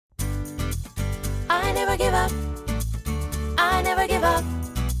never give up. I never give up.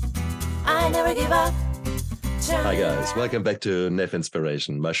 I never give up. Hi guys, welcome back to Neff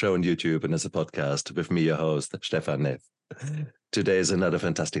Inspiration, my show on YouTube and as a podcast with me, your host, Stefan Neff. Today is another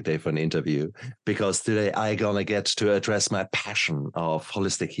fantastic day for an interview because today I'm gonna get to address my passion of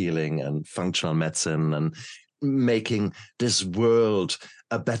holistic healing and functional medicine and making this world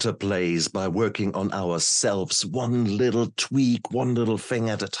a better place by working on ourselves, one little tweak, one little thing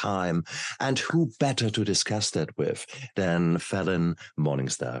at a time. And who better to discuss that with than Falyn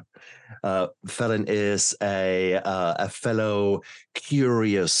Morningstar? Falyn is a fellow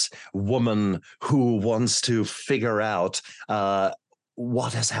curious woman who wants to figure out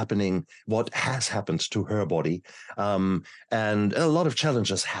what has happened to her body. And a lot of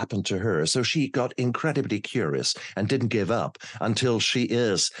challenges happened to her. So she got incredibly curious and didn't give up until she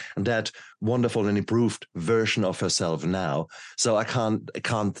is that wonderful and improved version of herself now. So I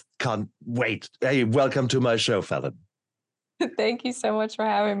can't wait. Hey, welcome to my show, Falyn. Thank you so much for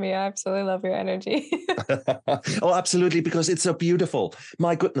having me. I absolutely love your energy. Oh, absolutely, because it's so beautiful.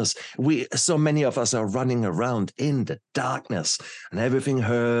 My goodness, so many of us are running around in the darkness and everything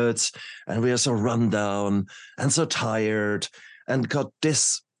hurts and we are so run down and so tired and got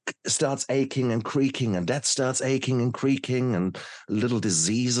this starts aching and creaking and that starts aching and creaking and little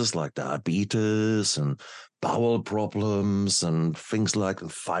diseases like diabetes and bowel problems and things like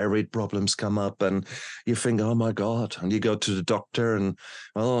thyroid problems come up and you think, oh my God, and you go to the doctor and,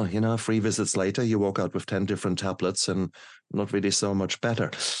 3 visits later, you walk out with 10 different tablets and not really so much better.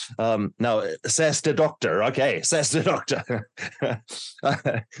 Now, says the doctor. Okay, says the doctor.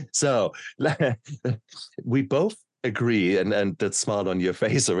 So we both agree, and that smile on your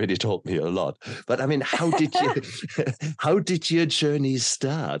face already told me a lot. But I mean, how did your journey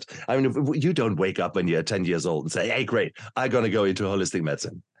start? I mean, you don't wake up when you're 10 years old and say, hey, great, I'm going to go into holistic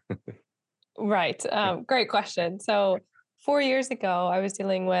medicine. Right. Great question. So 4 years ago, I was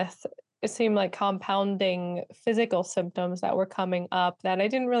dealing with, it seemed like compounding physical symptoms that were coming up that I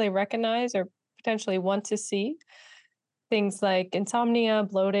didn't really recognize or potentially want to see. Things like insomnia,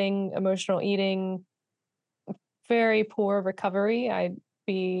 bloating, emotional eating, very poor recovery. I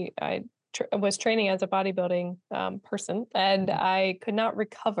was training as a bodybuilding person, and I could not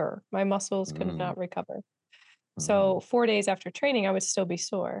recover. My muscles could not recover. So 4 days after training, I would still be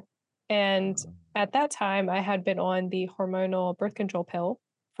sore. And at that time, I had been on the hormonal birth control pill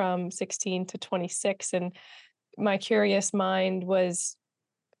from 16 to 26. And my curious mind was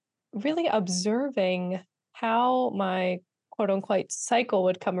really observing how my quote unquote cycle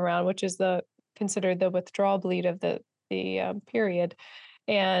would come around, which is considered the withdrawal bleed of the period.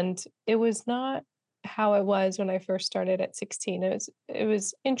 And it was not how it was when I first started at 16. It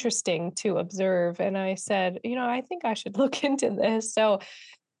was interesting to observe. And I said, I think I should look into this. So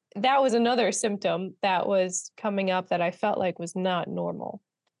that was another symptom that was coming up that I felt like was not normal.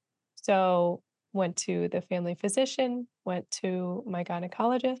 So went to the family physician, went to my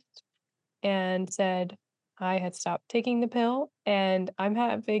gynecologist and said, I had stopped taking the pill and I'm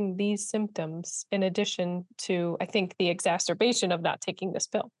having these symptoms in addition to, I think, the exacerbation of not taking this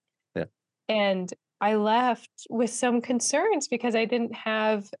pill. Yeah. And I left with some concerns because I didn't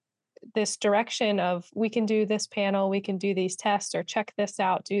have this direction of, we can do this panel, we can do these tests or check this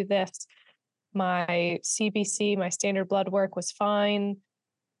out, do this. My CBC, my standard blood work was fine.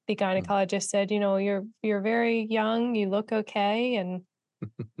 The gynecologist said, you're very young, you look okay. And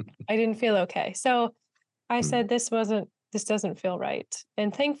I didn't feel okay. So I said, this doesn't feel right.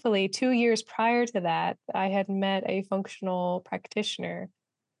 And thankfully, 2 years prior to that, I had met a functional practitioner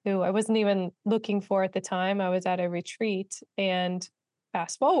who I wasn't even looking for at the time. I was at a retreat, and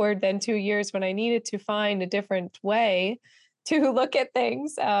fast forward then 2 years when I needed to find a different way to look at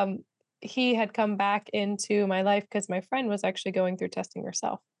things. He had come back into my life because my friend was actually going through testing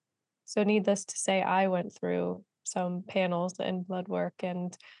herself. So needless to say, I went through some panels and blood work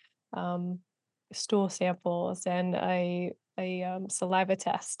and stool samples and a saliva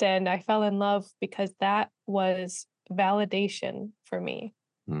test. And I fell in love because that was validation for me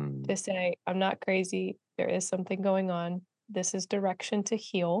to say, I'm not crazy. There is something going on. This is direction to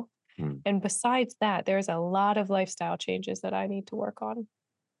heal. And besides that, there's a lot of lifestyle changes that I need to work on.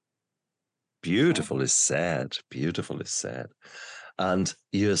 Beautiful is said. Beautiful is said. And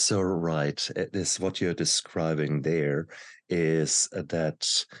you're so right. What you're describing there is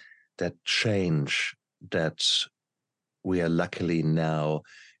that change that we are luckily now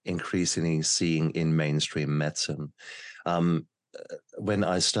increasingly seeing in mainstream medicine. When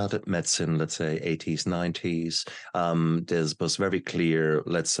I started medicine, let's say 80s, 90s, there was very clear,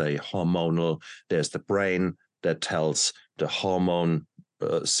 let's say hormonal, there's the brain that tells the hormone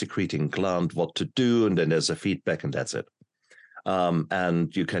secreting gland what to do, and then there's a feedback, and that's it.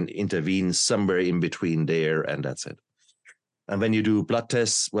 And you can intervene somewhere in between there, and that's it. And when you do blood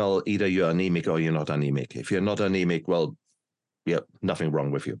tests, well, either you're anemic or you're not anemic. If you're not anemic, well, yeah, nothing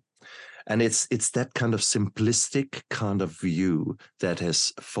wrong with you. And it's that kind of simplistic kind of view that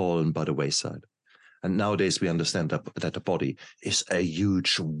has fallen by the wayside. And nowadays we understand that the body is a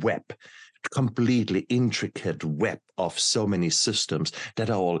huge web, completely intricate web of so many systems that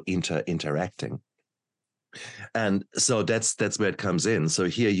are all interacting. And so that's where it comes in. So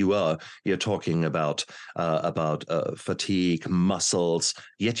here you're talking about fatigue, muscles,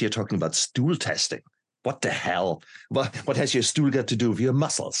 yet you're talking about stool testing. What the hell? What has your stool got to do with your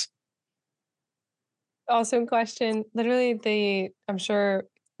muscles? Awesome question. Literally, I'm sure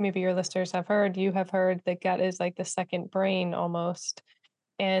maybe your listeners have heard, you have heard the gut is like the second brain almost.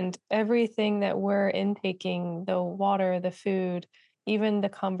 And everything that we're intaking, the water, the food, even the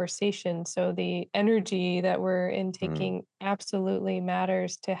conversation, so the energy that we're intaking absolutely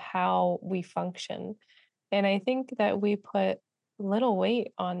matters to how we function. And I think that we put little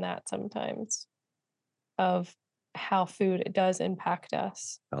weight on that sometimes of how food does impact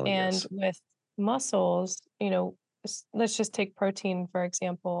us. Oh, And yes. with muscles, let's just take protein, for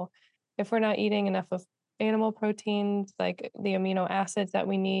example. If we're not eating enough of animal proteins, like the amino acids that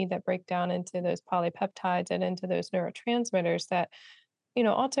we need that break down into those polypeptides and into those neurotransmitters that,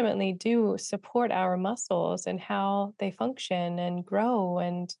 ultimately do support our muscles and how they function and grow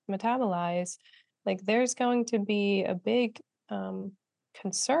and metabolize, like there's going to be a big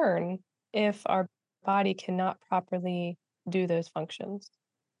concern if our body cannot properly do those functions.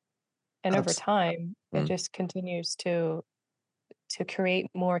 And over time, it just continues to create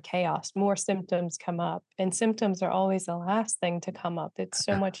more chaos, more symptoms come up. And symptoms are always the last thing to come up. It's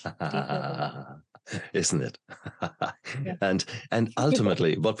so much deeper than that. Isn't it? Yeah. And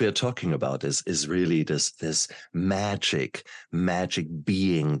ultimately what we're talking about is really this magic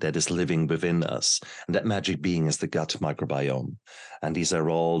being that is living within us. And that magic being is the gut microbiome. And these are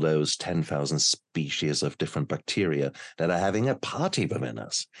all those 10,000 species of different bacteria that are having a party within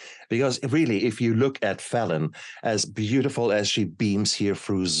us. Because really, if you look at Falyn, as beautiful as she beams here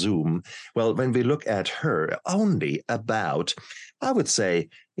through Zoom, well, when we look at her, only about, I would say,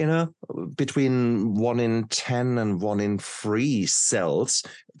 between 1 in 10 and 1 in 3 cells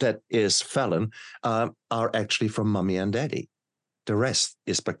that is Falyn are actually from mommy and daddy. The rest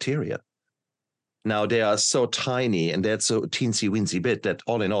is bacteria. Now, they are so tiny and they're so teensy-weensy bit that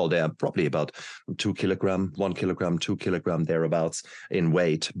all in all, they are probably about 2 kilogram, 1 kilogram, 2 kilogram, thereabouts in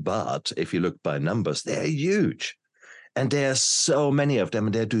weight. But if you look by numbers, they're huge. And there are so many of them,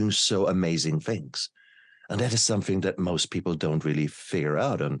 and they're doing so amazing things. And that is something that most people don't really figure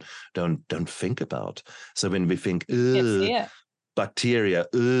out and don't think about. So when we think, bacteria,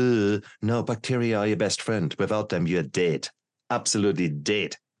 no, bacteria are your best friend. Without them, you're dead. Absolutely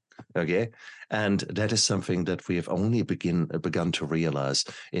dead. Okay. And that is something that we have only begun to realize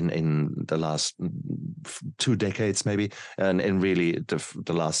in the last 2 decades, maybe, and in really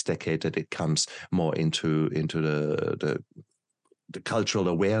the last decade, that it comes more into the cultural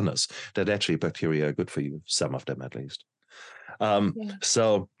awareness that actually bacteria are good for you, some of them at least.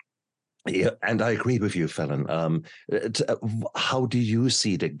 So, yeah, and I agree with you, Falyn. How do you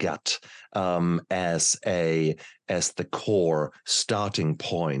see the gut as the core starting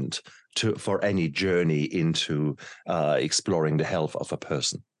point for any journey into exploring the health of a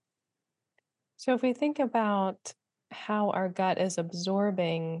person? So if we think about how our gut is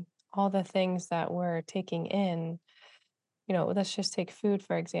absorbing all the things that we're taking in, let's just take food,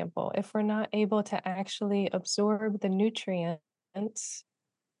 for example. If we're not able to actually absorb the nutrients,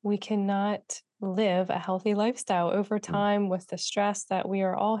 we cannot live a healthy lifestyle over time with the stress that we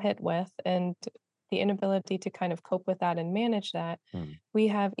are all hit with and the inability to kind of cope with that and manage that. We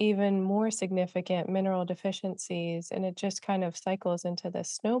have even more significant mineral deficiencies, and it just kind of cycles into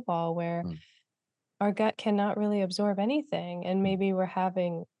this snowball where our gut cannot really absorb anything. And maybe we're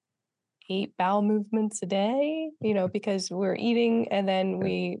having 8 bowel movements a day, because we're eating and then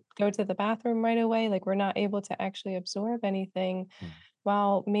we go to the bathroom right away. Like we're not able to actually absorb anything.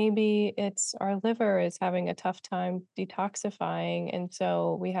 While maybe it's our liver is having a tough time detoxifying. And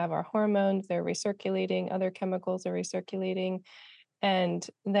so we have our hormones, they're recirculating, other chemicals are recirculating. And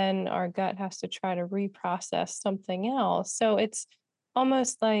then our gut has to try to reprocess something else. So it's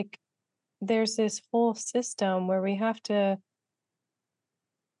almost like there's this whole system where we have to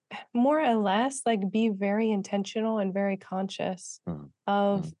more or less like be very intentional and very conscious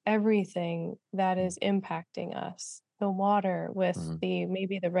of everything that is impacting us. The water with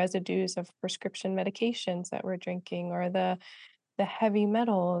maybe the residues of prescription medications that we're drinking, or the the heavy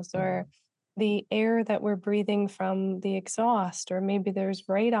metals or the air that we're breathing from the exhaust, or maybe there's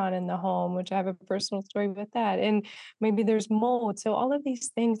radon in the home, which I have a personal story with that. And maybe there's mold. So all of these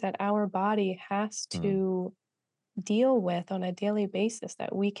things that our body has mm, to deal with on a daily basis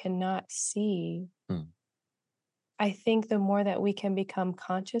that we cannot see. mm, I think the more that we can become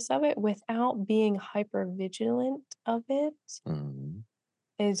conscious of it without being hyper vigilant of it mm,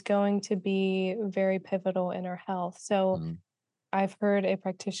 is going to be very pivotal in our health. So mm. I've heard a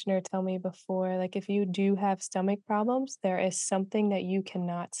practitioner tell me before, like if you do have stomach problems, there is something that you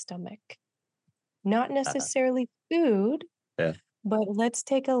cannot stomach. Not Uh, necessarily food, yeah. but let's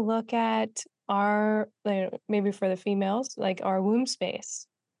take a look at our, like, maybe for the females, like our womb space,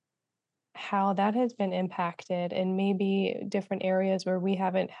 how that has been impacted, and maybe different areas where we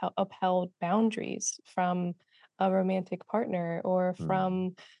haven't upheld boundaries from a romantic partner or Mm,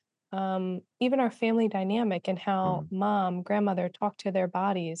 from even our family dynamic, and how mm, mom, grandmother talked to their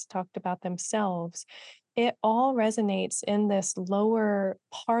bodies, talked about themselves. It all resonates in this lower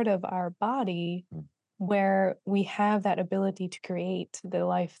part of our body mm, where we have that ability to create the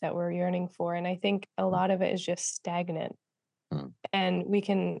life that we're yearning for. And I think a mm, lot of it is just stagnant. mm, And we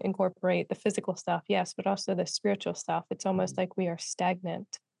can incorporate the physical stuff, yes, but also the spiritual stuff. It's almost mm, like we are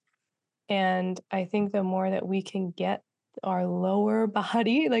stagnant. And I think the more that we can get our lower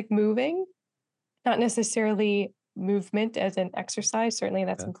body like moving, not necessarily movement as an exercise, certainly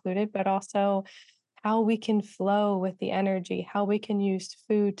that's yeah. included, but also how we can flow with the energy, how we can use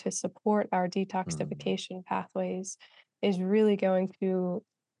food to support our Mm, detoxification pathways is really going to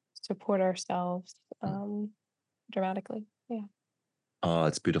support ourselves mm. dramatically. Yeah. Oh,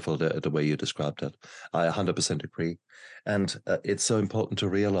 it's beautiful the way you described it. I 100% agree. And it's so important to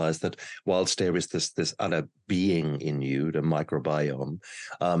realize that whilst there is this other being in you, the microbiome,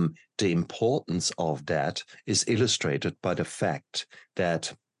 the importance of that is illustrated by the fact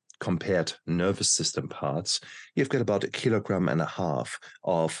that compared nervous system parts, you've got about 1.5 kilograms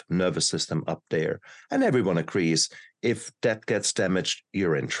of nervous system up there. And everyone agrees if that gets damaged,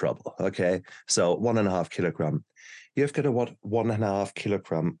 you're in trouble. Okay. So 1.5 kilograms. You've got about 1.5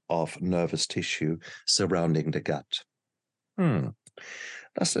 kilograms of nervous tissue surrounding the gut. Hmm.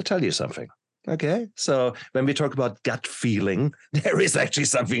 That's to tell you something. Okay. So when we talk about gut feeling, there is actually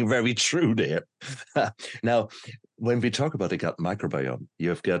something very true there. Now, when we talk about the gut microbiome,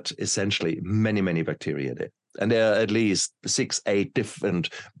 you've got essentially many, many bacteria there. And there are at least 6, 8 different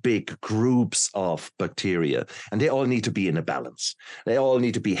big groups of bacteria, and they all need to be in a balance. They all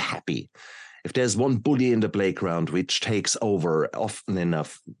need to be happy. If there's one bully in the playground which takes over often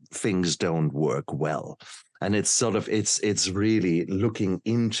enough, things don't work well. And it's sort of it's really looking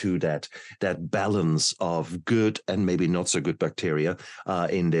into that balance of good and maybe not so good bacteria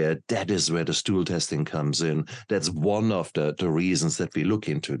in there. That is where the stool testing comes in. That's one of the reasons that we look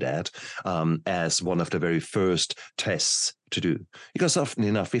into that as one of the very first tests to do. Because often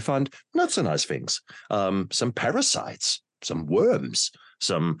enough we find not so nice things, some parasites, some worms,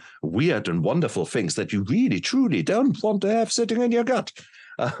 some weird and wonderful things that you really, truly don't want to have sitting in your gut.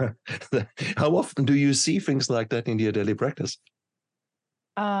 How often do you see things like that in your daily practice?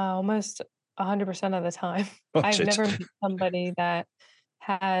 Almost 100% of the time. Oh, I've shit. never met somebody that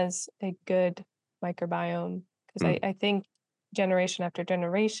has a good microbiome, because Mm, I think generation after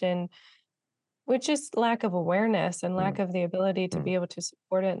generation, with just lack of awareness and lack mm, of the ability to mm, be able to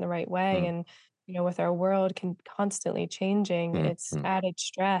support it in the right way. mm, And, with our world constantly changing, mm, it's mm. added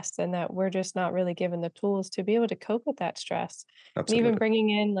stress, and that we're just not really given the tools to be able to cope with that stress. And even Absolutely. bringing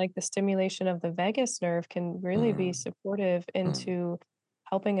in like the stimulation of the vagus nerve can really be Mm, supportive mm, into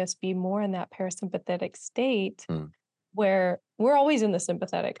helping us be more in that parasympathetic state mm. where we're always in the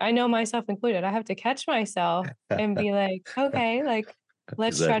sympathetic. I know myself included. I have to catch myself and be like, okay, like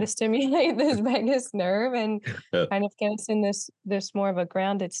let's try to Exactly. stimulate this vagus nerve and Yeah. kind of get us in this more of a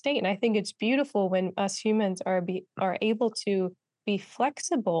grounded state. And I think it's beautiful when us humans are able to be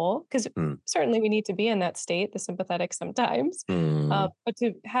flexible, because Mm, certainly we need to be in that state, the sympathetic sometimes, mm, but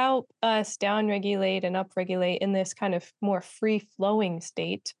to help us downregulate and upregulate in this kind of more free flowing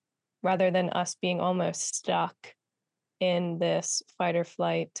state, rather than us being almost stuck in this fight or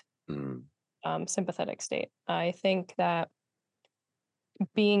flight mm, sympathetic state. I think that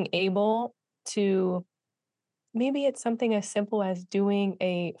being able to, maybe it's something as simple as doing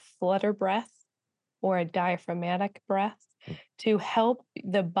a flutter breath or a diaphragmatic breath mm, to help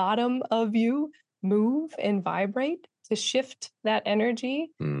the bottom of you move and vibrate, to shift that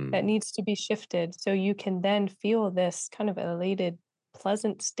energy that mm, needs to be shifted, so you can then feel this kind of elated,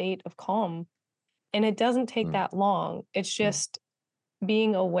 pleasant state of calm. And it doesn't take mm, that long. It's mm. just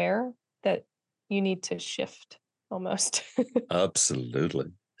being aware that you need to shift. almost.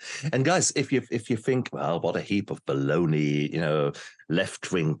 Absolutely. And guys, if you think, well, what a heap of baloney,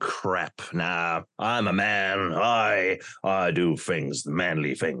 left-wing crap. Nah, I'm a man. I do things,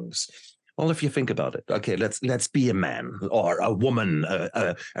 manly things. Well, if you think about it, okay, let's be a man or a woman,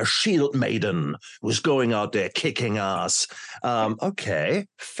 a shield maiden who's going out there kicking ass. Okay,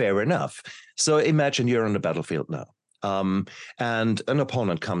 fair enough. So imagine you're on the battlefield now. And an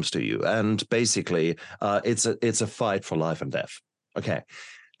opponent comes to you, and basically, it's a fight for life and death. Okay.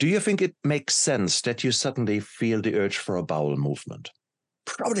 Do you think it makes sense that you suddenly feel the urge for a bowel movement?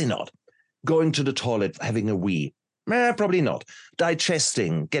 Probably not. Going to the toilet, having a wee? Probably not.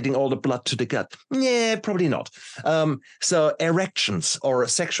 Digesting, getting all the blood to the gut? Yeah, probably not. So erections or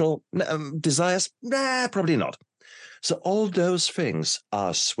sexual desires? Probably not. So all those things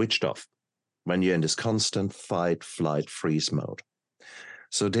are switched off when you're in this constant fight, flight, freeze mode.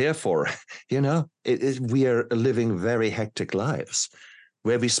 So therefore, we are living very hectic lives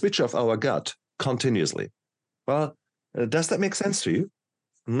where we switch off our gut continuously. Well, does that make sense to you?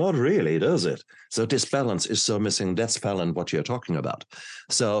 Not really, does it? So this balance is so missing. That's, Falyn, what you're talking about.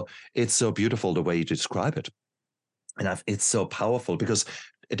 So it's so beautiful the way you describe it. And it's so powerful because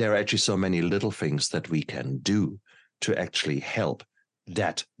there are actually so many little things that we can do to actually help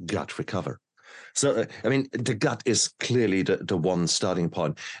that gut recover. So, the gut is clearly the one starting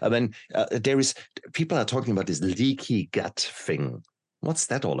point. People are talking about this leaky gut thing. What's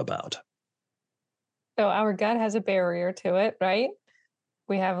that all about? So our gut has a barrier to it, right?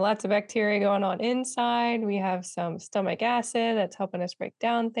 We have lots of bacteria going on inside. We have some stomach acid that's helping us break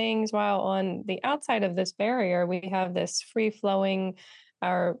down things. While on the outside of this barrier, we have this free flowing,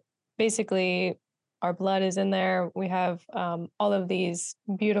 basically our blood is in there. We have all of these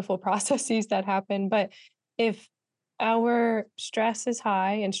beautiful processes that happen. But if our stress is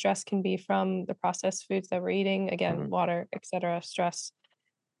high, and stress can be from the processed foods that we're eating, again, water, etc., stress,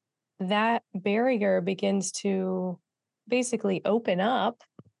 that barrier begins to basically open up.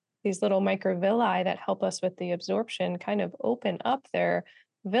 These little microvilli that help us with the absorption kind of open up their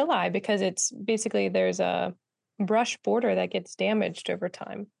villi, because it's basically there's a brush border that gets damaged over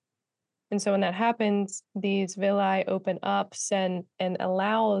time. And so when that happens, these villi open up and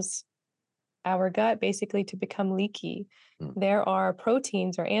allows our gut basically to become leaky. There are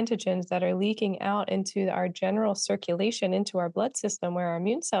proteins or antigens that are leaking out into our general circulation, into our blood system where our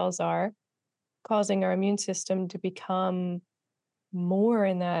immune cells are, causing our immune system to become more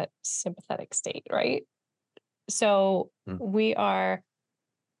in that sympathetic state, right? So we are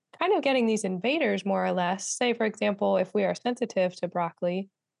kind of getting these invaders more or less. Say, for example, if we are sensitive to broccoli,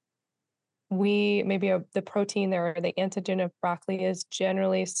 the protein or the antigen of broccoli is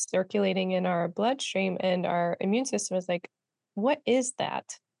generally circulating in our bloodstream, and our immune system is like, what is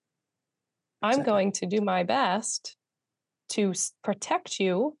that? I'm going to do my best to protect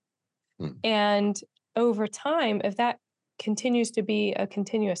you. And over time, if that continues to be a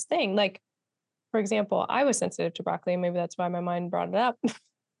continuous thing, like, for example, I was sensitive to broccoli, and maybe that's why my mind brought it up.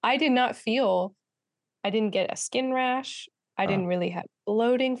 I didn't get a skin rash. I didn't really have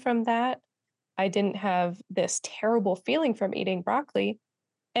bloating from that. I didn't have this terrible feeling from eating broccoli.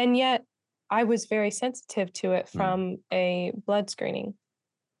 And yet I was very sensitive to it from a blood screening,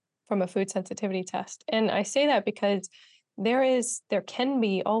 from a food sensitivity test. And I say that because there can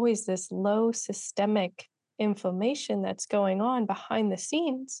be always this low systemic inflammation that's going on behind the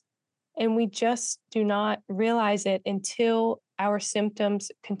scenes. And we just do not realize it until our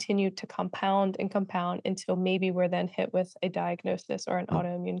symptoms continue to compound and compound until maybe we're then hit with a diagnosis or an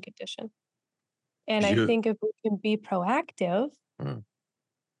autoimmune condition. And I think if we can be proactive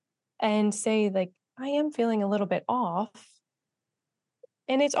and say, like, I am feeling a little bit off.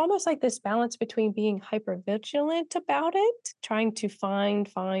 And it's almost like this balance between being hypervigilant about it, trying to find,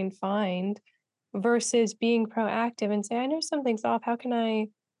 versus being proactive and say, I know something's off. How can I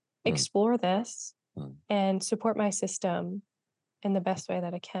explore this and support my system in the best way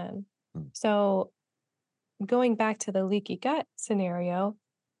that I can? So going back to the leaky gut scenario,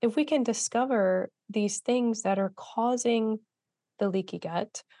 if we can discover these things that are causing the leaky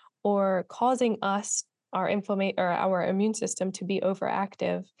gut or causing us, our immune system to be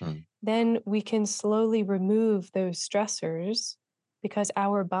overactive, then we can slowly remove those stressors, because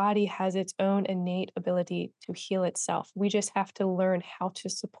our body has its own innate ability to heal itself. We just have to learn how to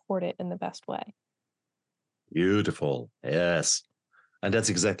support it in the best way. Beautiful. Yes. And that's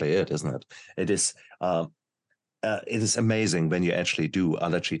exactly it, isn't it? It is amazing when you actually do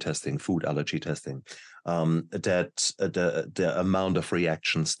allergy testing, food allergy testing, that the amount of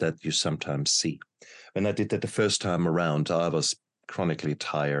reactions that you sometimes see. When I did that the first time around, I was chronically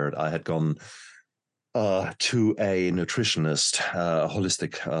tired. I had gone to a nutritionist, a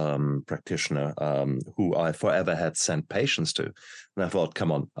holistic practitioner who I forever had sent patients to. And I thought,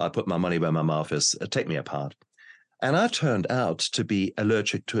 come on, I put my money where my mouth is. Take me apart. And I turned out to be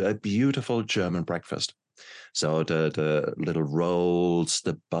allergic to a beautiful German breakfast. So the little rolls,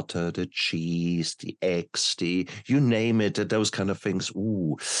 the butter, the cheese, the eggs, you name it, those kind of things.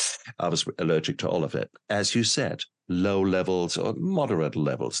 Ooh, I was allergic to all of it. As you said, low levels or moderate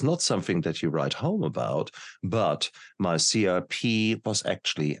levels, not something that you write home about, but my CRP was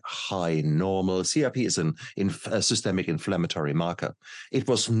actually high normal. CRP is a systemic inflammatory marker. It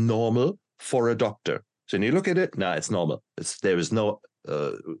was normal for a doctor. So when you look at it, no, it's normal. There is no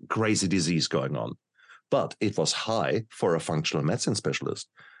crazy disease going on. But it was high for a functional medicine specialist,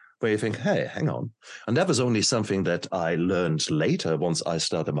 where you think, hey, hang on. And that was only something that I learned later once I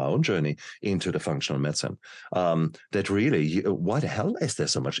started my own journey into the functional medicine, that really, why the hell is there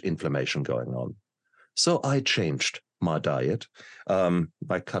so much inflammation going on? So I changed my diet.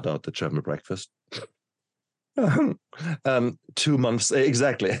 I cut out the German breakfast. 2 months,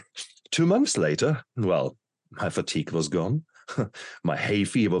 exactly. 2 months later, well, my fatigue was gone. My hay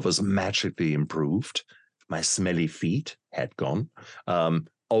fever was magically improved. My smelly feet had gone.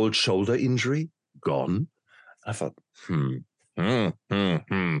 Old shoulder injury, gone. I thought, No,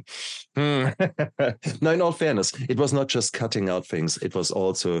 in all fairness, it was not just cutting out things. It was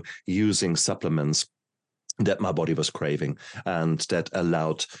also using supplements that my body was craving and that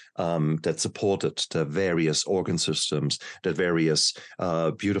allowed, that supported the various organ systems, the various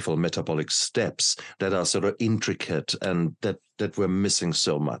beautiful metabolic steps that are sort of intricate and that were missing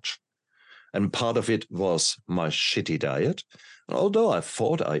so much. And part of it was my shitty diet. Although I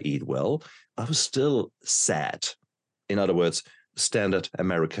thought I eat well, I was still sad. In other words, standard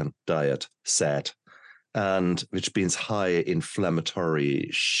American diet, sad. And which means high inflammatory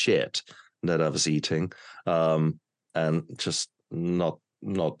shit that I was eating. And just not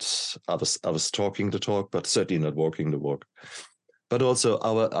I was talking the talk, but certainly not walking the walk. But also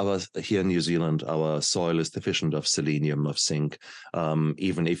our here in New Zealand, our soil is deficient of selenium, of zinc.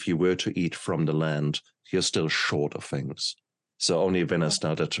 Even if you were to eat from the land, you're still short of things. So only when I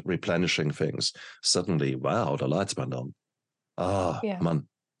started replenishing things, suddenly, wow, the lights went on. Man,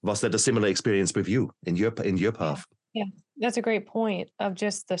 was that a similar experience with you in your path? Yeah, that's a great point of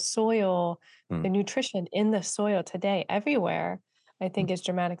just the soil, the nutrition in the soil today, everywhere, I think is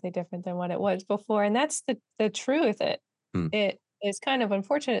dramatically different than what it was before. And that's the truth. It is kind of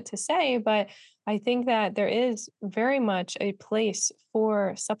unfortunate to say, but I think that there is very much a place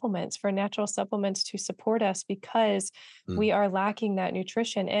for supplements, for natural supplements to support us because we are lacking that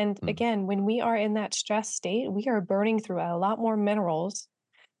nutrition. And again, when we are in that stress state, we are burning through a lot more minerals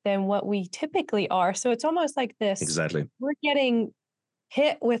than what we typically are. So it's almost like this. Exactly. We're getting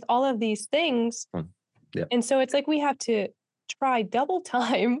hit with all of these things. Yeah. And so it's like we have to try double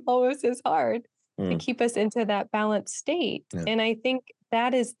time almost as hard to keep us into that balanced state. Yeah. And I think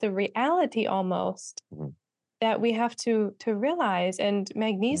that is the reality almost that we have to realize. And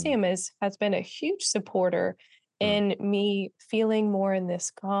magnesium has been a huge supporter in me feeling more in this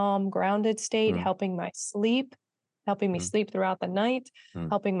calm, grounded state, helping my sleep, helping me sleep throughout the night,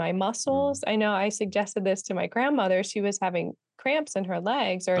 helping my muscles. I know I suggested this to my grandmother. She was having cramps in her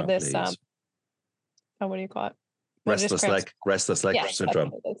legs or this, what do you call it? Restless leg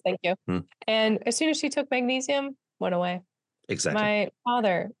syndrome. Thank you. And as soon as she took magnesium, went away. Exactly. My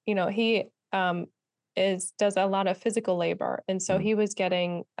father, he does a lot of physical labor. And so he was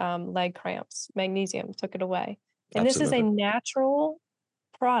getting leg cramps. Magnesium took it away. And This is a natural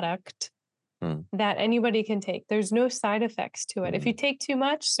product that anybody can take. There's no side effects to it. If you take too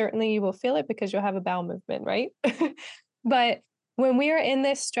much, certainly you will feel it because you'll have a bowel movement, right? But when we are in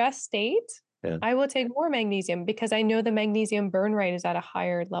this stress state, I will take more magnesium because I know the magnesium burn rate is at a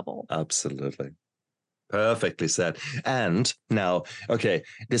higher level. Absolutely. Perfectly said. And now, okay,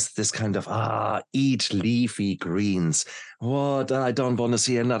 this kind of, eat leafy greens. What? I don't want to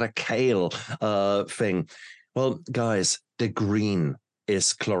see another kale thing. Well, guys, the green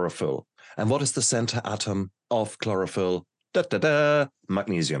is chlorophyll. And what is the center atom of chlorophyll?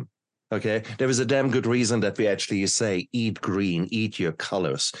 Magnesium. Okay, there is a damn good reason that we actually say eat green, eat your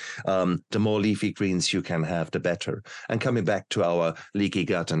colors. The more leafy greens you can have, the better. And coming back to our leaky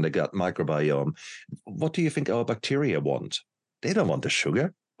gut and the gut microbiome, what do you think our bacteria want? They don't want the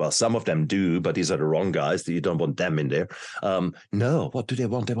sugar. Well, some of them do, but these are the wrong guys. You don't want them in there. No, what do they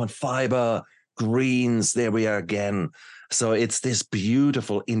want? They want fiber, greens, there we are again. So it's this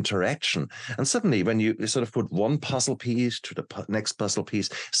beautiful interaction. And suddenly when you sort of put one puzzle piece to the next puzzle piece,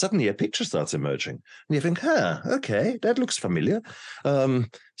 suddenly a picture starts emerging. And you think, okay, that looks familiar.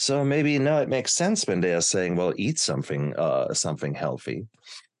 So maybe now it makes sense when they are saying, well, eat something healthy.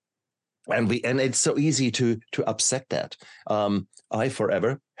 And it's so easy to upset that. I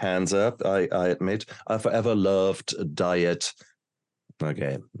forever, hands up, I admit, I forever loved diet.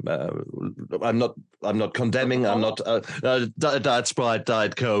 Okay, I'm not condemning. I'm not diet Sprite,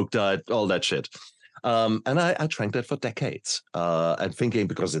 diet Coke, diet all that shit. And I drank that for decades. And thinking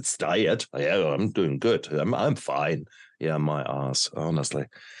because it's diet, yeah, I'm doing good. I'm fine. Yeah, my ass, honestly.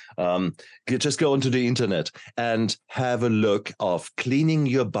 Just go onto the internet and have a look of cleaning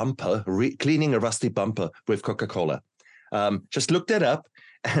your bumper, cleaning a rusty bumper with Coca-Cola. Just look that up,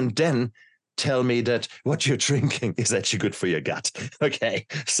 and then tell me that what you're drinking is actually good for your gut. Okay,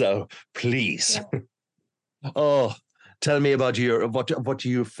 so please. Yeah. Oh, tell me about what do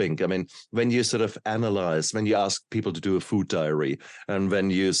you think? I mean, when you sort of analyze, when you ask people to do a food diary, and when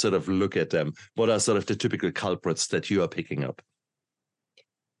you sort of look at them, what are sort of the typical culprits that you are picking up?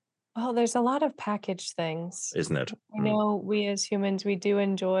 Well, there's a lot of packaged things. Isn't it? I know we as humans, we do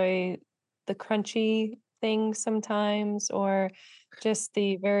enjoy the crunchy things sometimes, or just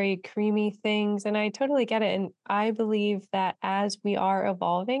the very creamy things. And I totally get it. And I believe that as we are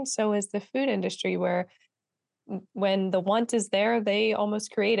evolving, so is the food industry, where when the want is there, they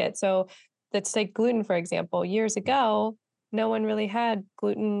almost create it. So let's take gluten, for example. Years ago, no one really had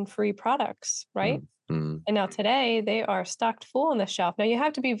gluten-free products, right? And now today they are stocked full on the shelf. Now you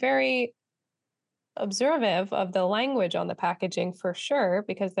have to be very observative of the language on the packaging for sure,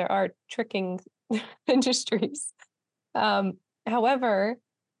 because there are tricking industries. However,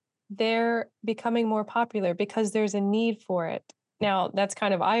 they're becoming more popular because there's a need for it. Now, that's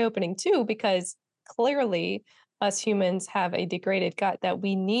kind of eye-opening too, because clearly us humans have a degraded gut that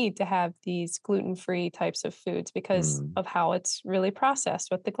we need to have these gluten-free types of foods because of how it's really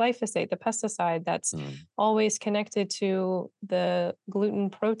processed with the glyphosate, the pesticide that's always connected to the gluten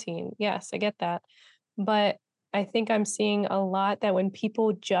protein. Yes, I get that. But I think I'm seeing a lot that when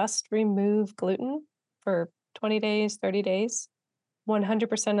people just remove gluten for 20 days, 30 days,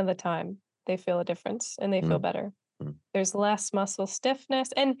 100% of the time, they feel a difference and they feel better. There's less muscle stiffness.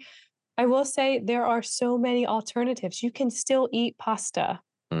 And I will say there are so many alternatives. You can still eat pasta,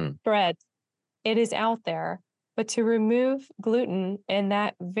 bread. It is out there. But to remove gluten and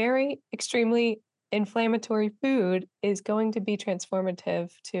that very extremely inflammatory food is going to be transformative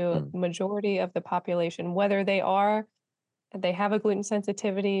to the majority of the population, whether they have a gluten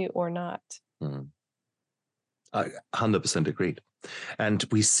sensitivity or not. I 100% agreed. And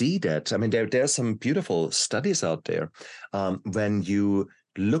we see that, I mean, there are some beautiful studies out there when you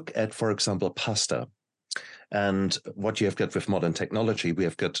look at, for example, pasta. And what you have got with modern technology, we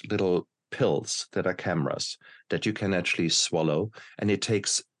have got little pills that are cameras that you can actually swallow. And it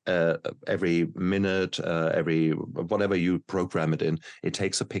takes every minute, every whatever you program it in, it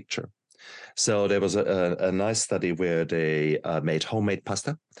takes a picture. So there was a nice study where they made homemade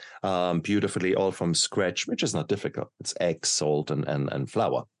pasta, beautifully, all from scratch, which is not difficult. It's eggs, salt, and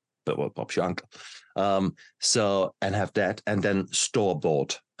flour. But what pops your uncle? And have that, and then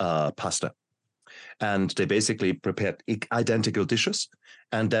store-bought pasta. And they basically prepared identical dishes,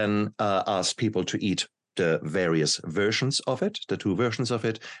 and then asked people to eat the various versions of it, the two versions of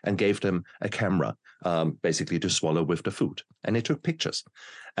it, and gave them a camera, basically to swallow with the food. And they took pictures.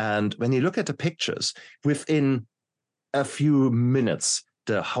 And when you look at the pictures, within a few minutes,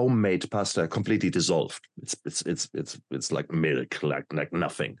 the homemade pasta completely dissolved. It's like milk, like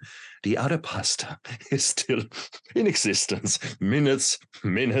nothing. The other pasta is still in existence. Minutes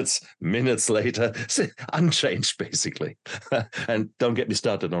later, unchanged basically. And don't get me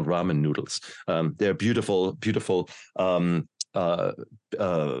started on ramen noodles. They're beautiful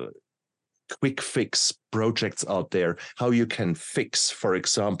quick fix projects out there, how you can fix, for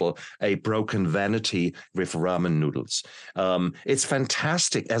example, a broken vanity with ramen noodles. It's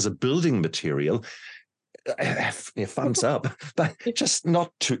fantastic as a building material. Thumbs up, but just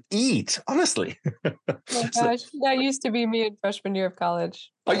not to eat, honestly. Oh my gosh, that used to be me in freshman year of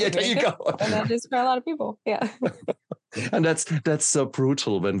college. Oh yeah, there you go. And that is for a lot of people. Yeah. And that's so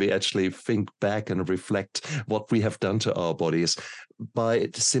brutal when we actually think back and reflect what we have done to our bodies by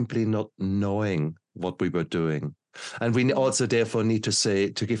simply not knowing what we were doing. And we also therefore need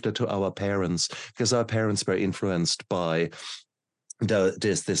to give that to our parents, because our parents were influenced by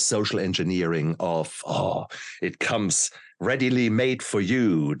there's this social engineering of, it comes readily made for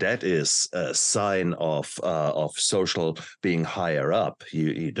you. That is a sign of social being higher up.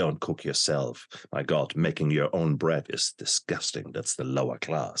 You don't cook yourself. My God, making your own bread is disgusting. That's the lower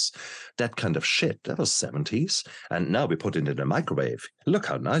class. That kind of shit. That was 70s, and now we put it in the microwave. Look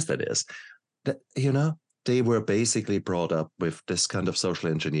how nice that is. That, they were basically brought up with this kind of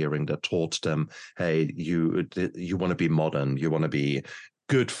social engineering that taught them, hey, you want to be modern, you want to be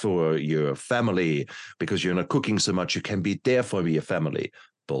good for your family because you're not cooking so much, you can be there for your family.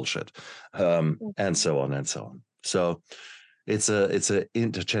 Bullshit. And so on and so on. So it's a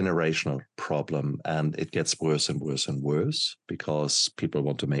intergenerational problem, and it gets worse and worse and worse because people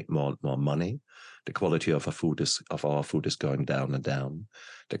want to make more money. The quality of our food is going down and down.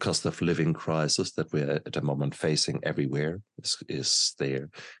 The cost of living crisis that we're at the moment facing everywhere is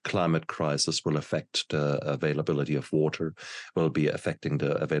there. Climate crisis will affect the availability of water, will be affecting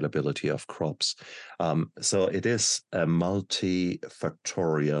the availability of crops. So it is a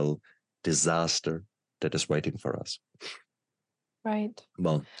multifactorial disaster that is waiting for us. Right.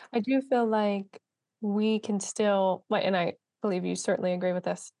 Well, I do feel like we can still, and I believe you certainly agree with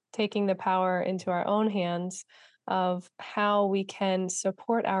this, taking the power into our own hands of how we can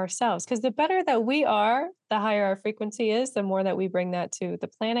support ourselves. Because the better that we are, the higher our frequency is, the more that we bring that to the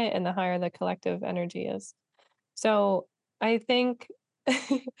planet and the higher the collective energy is. So I think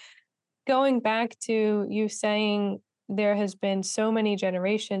going back to you saying there has been so many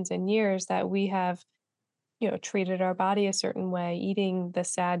generations and years that we have treated our body a certain way, eating the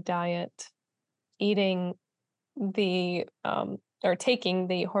SAD diet, eating the or taking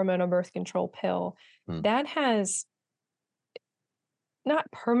the hormonal birth control pill, that has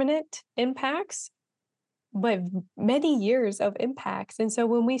not permanent impacts, but many years of impacts. And so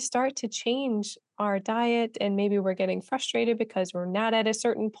when we start to change our diet and maybe we're getting frustrated because we're not at a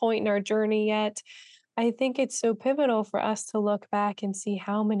certain point in our journey yet, I think it's so pivotal for us to look back and see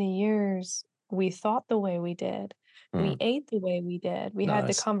how many years we thought the way we did. We ate the way we did. We had the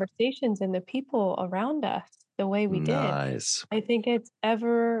nice. conversations and the people around us the way we did. Nice. I think it's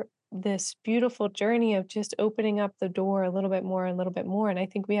ever this beautiful journey of just opening up the door a little bit more, a little bit more. And I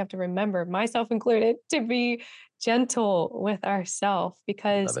think we have to remember, myself included, to be gentle with ourselves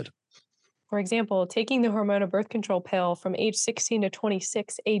because, Love it. for example, taking the hormonal birth control pill from age 16 to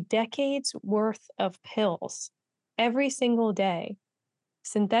 26, a decade's worth of pills every single day,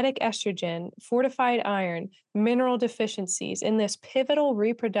 synthetic estrogen, fortified iron, mineral deficiencies in this pivotal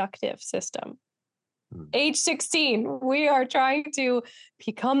reproductive system. Age 16, we are trying to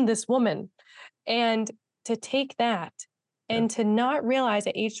become this woman. And to take that and to not realize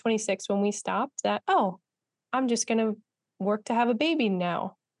at age 26 when we stopped that, I'm just going to work to have a baby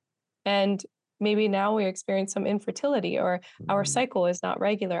now. And maybe now we experience some infertility or our cycle is not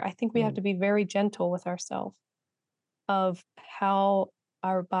regular. I think we have to be very gentle with ourselves of how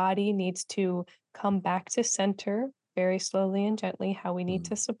our body needs to come back to center very slowly and gently, how we need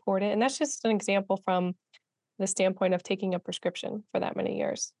to support it. And that's just an example from the standpoint of taking a prescription for that many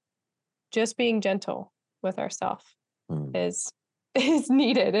years. Just being gentle with ourselves is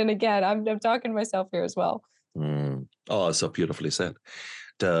needed. And again, I'm talking to myself here as well. Oh, so beautifully said.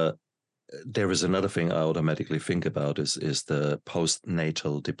 There is another thing I automatically think about is the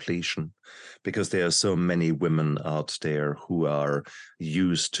postnatal depletion, because there are so many women out there who are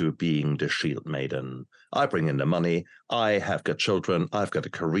used to being the shield maiden. I bring in the money. I have got children. I've got a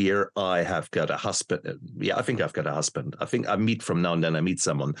career. I have got a husband. Yeah, I think I've got a husband. I think I meet from now and then. I meet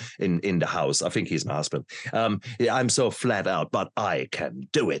someone in the house. I think he's my husband. Yeah, I'm so flat out, but I can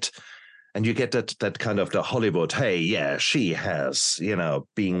do it. And you get that kind of the Hollywood, hey, yeah, she has,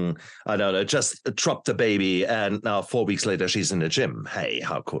 being, I don't know, just dropped the baby and now 4 weeks later she's in the gym. Hey,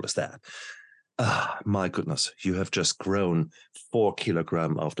 how cool is that? My goodness, you have just grown 4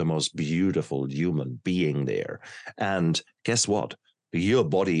 kilograms of the most beautiful human being there. And guess what? Your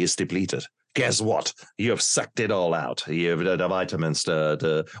body is depleted. Guess what? You have sucked it all out. You have the vitamins,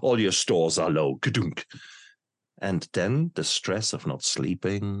 all your stores are low. Ka-dunk. And then the stress of not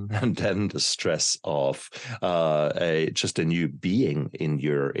sleeping, and then the stress of just a new being in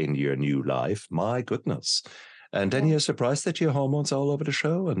your new life. My goodness. And then you're surprised that your hormones are all over the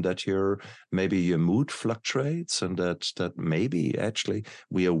show, and that maybe your mood fluctuates, and that maybe actually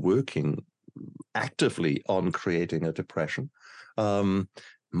we are working actively on creating a depression.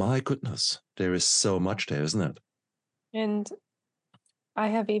 My goodness, there is so much there, isn't it? And I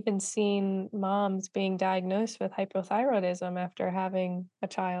have even seen moms being diagnosed with hypothyroidism after having a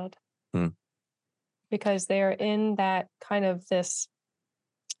child because they're in that kind of this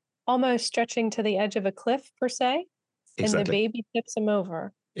almost stretching to the edge of a cliff per se and the Exactly. baby tips him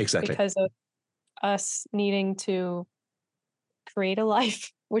over Exactly. because of us needing to create a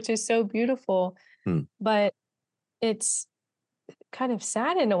life, which is so beautiful. Hmm. But it's kind of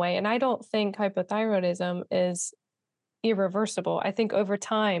sad in a way. And I don't think hypothyroidism is irreversible. I think over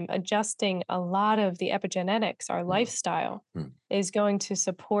time, adjusting a lot of the epigenetics, our Hmm. lifestyle, Hmm. is going to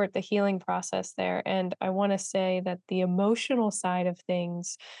support the healing process there. And I want to say that the emotional side of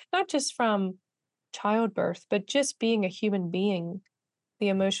things, not just from childbirth, but just being a human being, the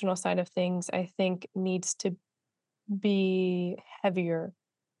emotional side of things, I think needs to be heavier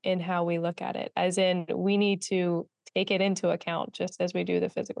in how we look at it, as in, we need to take it into account just as we do the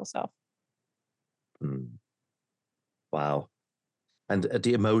physical self. Hmm. Wow. And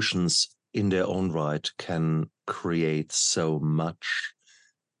the emotions in their own right can create so much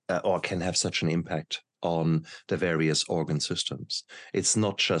or can have such an impact on the various organ systems. It's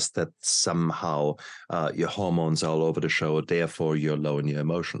not just that somehow your hormones are all over the show, therefore you're low in your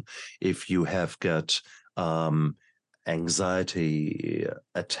emotion. If you have got anxiety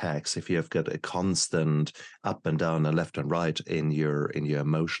attacks, if you have got a constant up and down and left and right in your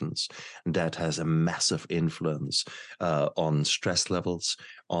emotions, that has a massive influence on stress levels,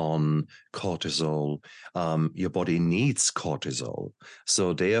 on cortisol. Your body needs cortisol.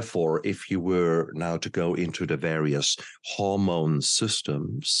 So therefore, if you were now to go into the various hormone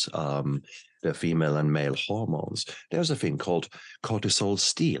systems, the female and male hormones, there's a thing called cortisol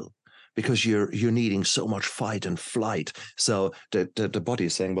steal, because you're needing so much fight and flight. So the body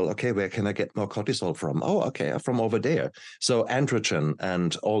is saying, well, okay, where can I get more cortisol from? Oh, okay, from over there. So androgen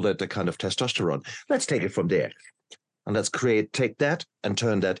and all that, the kind of testosterone, let's take it from there. And let's take that and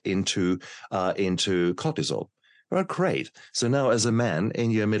turn that into cortisol. Well, great. So now as a man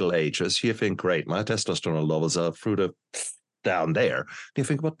in your middle ages, you think, great, my testosterone levels are through the down there. You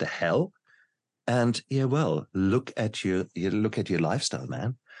think, what the hell? And yeah, well, look at your lifestyle,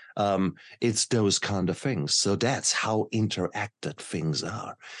 man. It's those kind of things. So that's how interacted things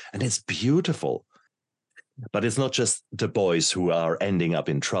are. And it's beautiful. But it's not just the boys who are ending up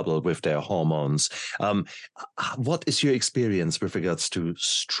in trouble with their hormones. What is your experience with regards to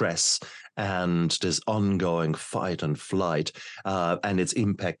stress and this ongoing fight and flight and its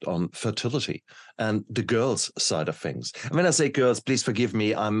impact on fertility and the girls' side of things? And when I say girls, please forgive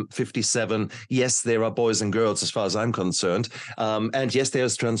me, I'm 57. Yes, there are boys and girls as far as I'm concerned. And yes,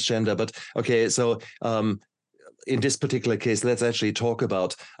 there's transgender. But okay, so in this particular case, let's actually talk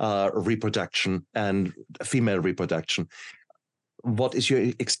about reproduction and female reproduction. What is your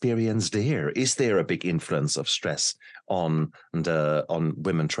experience there? Is there a big influence of stress on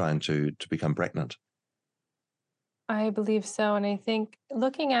women trying to become pregnant? I believe so. And I think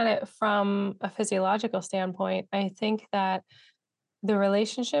looking at it from a physiological standpoint, I think that the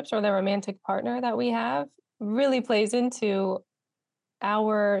relationships or the romantic partner that we have really plays into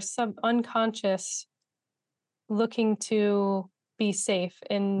our unconscious looking to be safe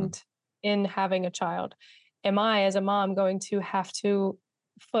Mm, and in having a child. Am I, as a mom, going to have to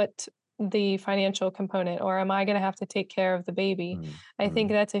foot the financial component, or am I going to have to take care of the baby? mm, I think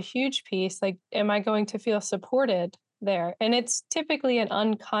mm, that's a huge piece. Like, am I going to feel supported there? And it's typically an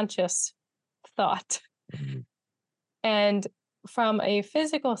unconscious thought. mm, And from a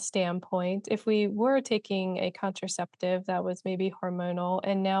physical standpoint, if we were taking a contraceptive that was maybe hormonal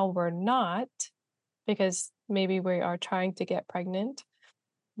and now we're not, because maybe we are trying to get pregnant,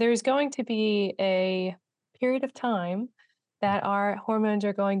 there's going to be a period of time that our hormones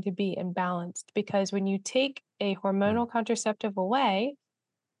are going to be imbalanced. Because when you take a mm, hormonal contraceptive away,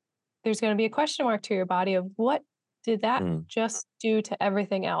 there's going to be a question mark to your body of what did that mm, just do to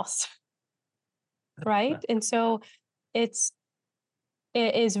everything else? Right. And so it's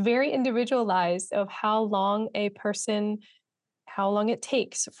it is very individualized of how long it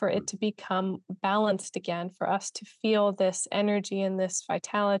takes for mm, it to become balanced again, for us to feel this energy and this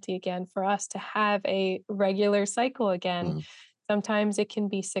vitality again, for us to have a regular cycle again. mm, Sometimes it can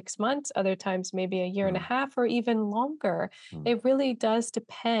be 6 months, other times maybe a year and a mm, half or even longer. mm, It really does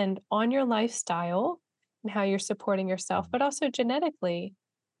depend on your lifestyle and how you're supporting yourself, mm, but also genetically.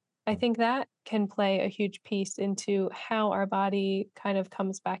 I mm, think that can play a huge piece into how our body kind of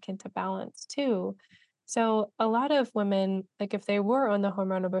comes back into balance too. So a lot of women, like if they were on the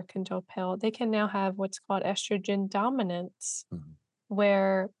hormonal birth control pill, they can now have what's called estrogen dominance, mm,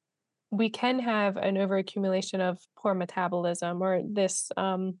 where we can have an overaccumulation of poor metabolism or this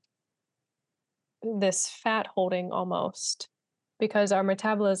fat holding almost, because our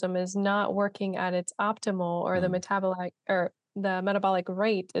metabolism is not working at its optimal, or mm, the metabolic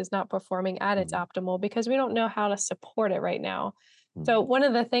rate is not performing at its mm, optimal because we don't know how to support it right now. mm, So one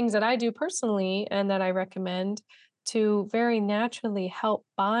of the things that I do personally and that I recommend to very naturally help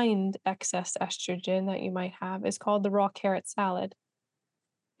bind excess estrogen that you might have is called the raw carrot salad.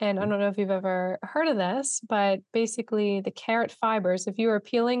 And I don't know if you've ever heard of this, but basically the carrot fibers, if you are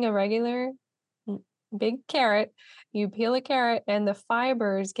peeling a regular big carrot, you peel a carrot and the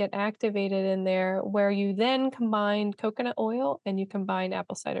fibers get activated in there, where you then combine coconut oil and you combine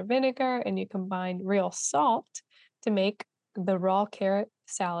apple cider vinegar and you combine real salt to make the raw carrot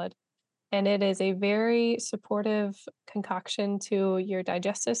salad. And it is a very supportive concoction to your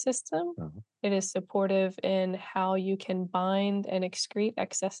digestive system. Uh-huh. It is supportive in how you can bind and excrete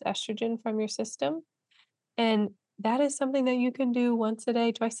excess estrogen from your system. And that is something that you can do once a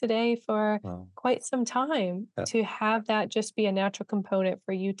day, twice a day for Wow. quite some time, Yeah. to have that just be a natural component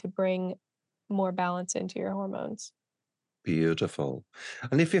for you to bring more balance into your hormones. Beautiful.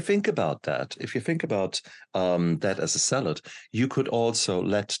 And if you think about that, if you think about that as a salad, you could also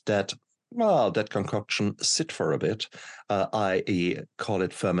let that concoction sit for a bit, i.e., call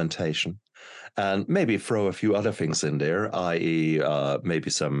it fermentation, and maybe throw a few other things in there, i.e., maybe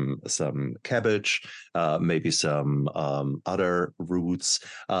some cabbage, maybe some other roots,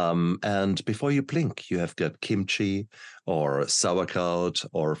 and before you blink, you have got kimchi or sauerkraut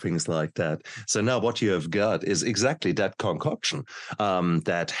or things like that. So now what you have got is exactly that concoction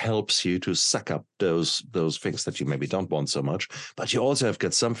that helps you to suck up those things that you maybe don't want so much. But you also have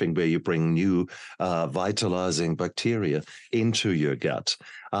got something where you bring new vitalizing bacteria into your gut.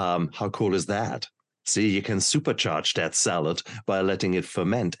 How cool is that? See, you can supercharge that salad by letting it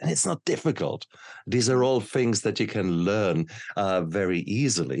ferment, and it's not difficult. These are all things that you can learn very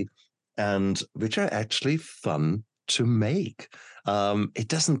easily, and which are actually fun to make. It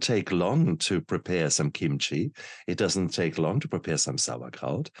doesn't take long to prepare some kimchi. It doesn't take long to prepare some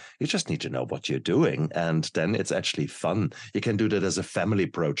sauerkraut. You just need to know what you're doing, and then it's actually fun. You can do that as a family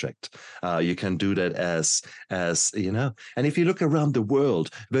project. You can do that as And if you look around the world,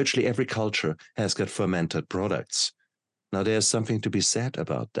 virtually every culture has got fermented products. Now, there's something to be said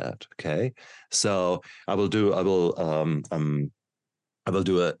about that. Okay, so I will do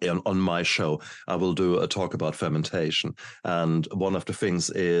on my show. I will do a talk about fermentation, and one of the things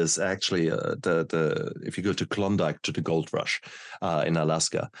is actually the if you go to Klondike, to the gold rush in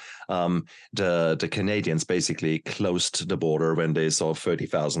Alaska, the Canadians basically closed the border when they saw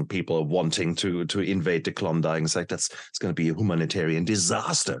 30,000 people wanting to invade the Klondike. It's like it's going to be a humanitarian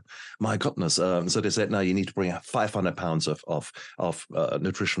disaster. My goodness! So they said, no, you need to bring 500 pounds of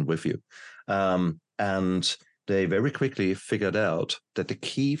nutrition with you, and they very quickly figured out that the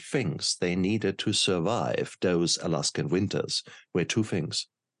key things they needed to survive those Alaskan winters were two things: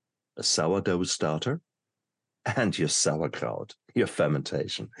 a sourdough starter and your sauerkraut, your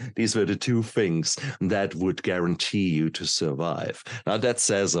fermentation. These were the two things that would guarantee you to survive. Now that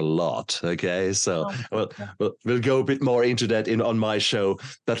says a lot, okay? So we'll go a bit more into that on my show.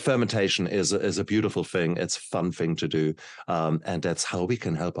 But fermentation is a beautiful thing. It's a fun thing to do, and that's how we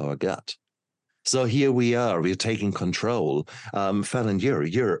can help our gut. So here we are. We're taking control. Falyn,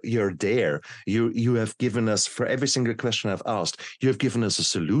 you're there. You have given us, for every single question I've asked, you have given us a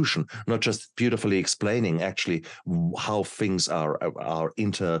solution, not just beautifully explaining actually how things are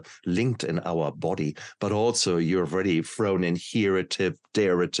interlinked in our body, but also you've already thrown in here a tip,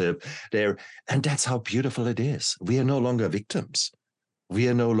 there a tip, there, and that's how beautiful it is. We are no longer victims. We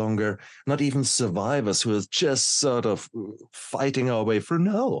are no longer, not even survivors who are just sort of fighting our way through.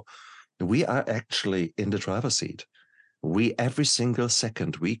 No, we are actually in the driver's seat. Every single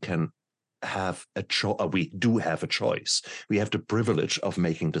second, we can have a choice. We do have a choice. We have the privilege of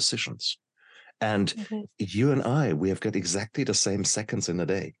making decisions. And you and I, we have got exactly the same seconds in a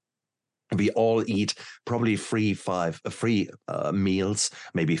day. We all eat probably three meals,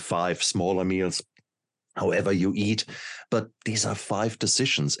 maybe 5 smaller meals, however you eat. But these are 5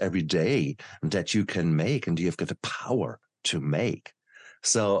 decisions every day that you can make, and you've got the power to make.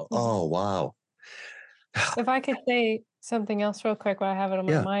 So, oh, wow. If I could say something else real quick while I have it on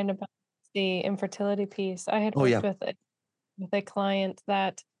my Yeah. mind about the infertility piece. I had Oh, yeah. worked with a client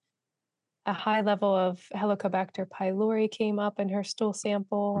that a high level of Helicobacter pylori came up in her stool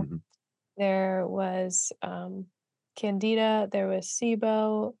sample. Mhm. There was Candida, there was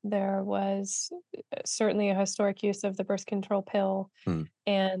SIBO, there was certainly a historic use of the birth control pill, Mm.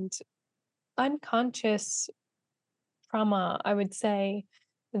 and unconscious trauma, I would say,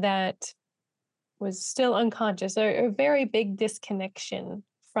 that was still unconscious, a very big disconnection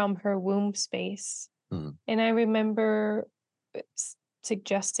from her womb space. Mm. And I remember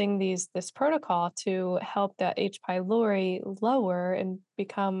suggesting this protocol to help that H. pylori lower and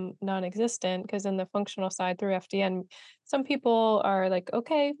become non-existent, because in the functional side through FDN, some people are like,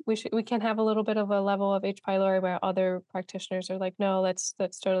 okay, we can have a little bit of a level of H. pylori, where other practitioners are like, no, let's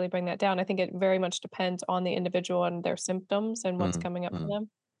totally bring that down. I think it very much depends on the individual and their symptoms and what's coming up for them.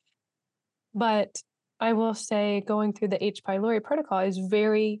 But I will say going through the H. pylori protocol is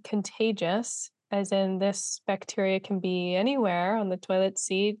very contagious, as in this bacteria can be anywhere, on the toilet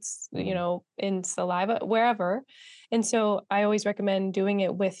seats, in saliva, wherever. And so I always recommend doing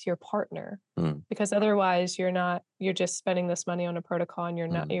it with your partner, because otherwise you're just spending this money on a protocol and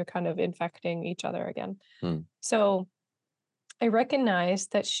you're kind of infecting each other again. So I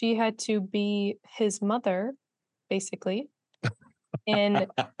recognized that she had to be his mother, basically. And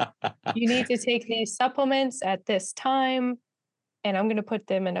you need to take these supplements at this time, and I'm going to put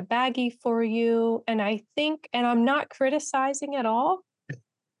them in a baggie for you. And I think, and I'm not criticizing at all.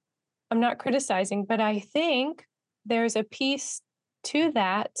 I'm not criticizing, but I think there's a piece to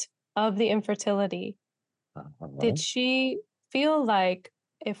that of the infertility. Did she feel like,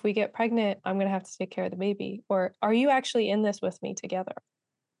 if we get pregnant, I'm going to have to take care of the baby? Or are you actually in this with me together?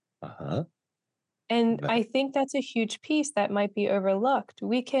 And I think that's a huge piece that might be overlooked.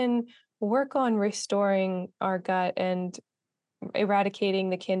 We can work on restoring our gut and eradicating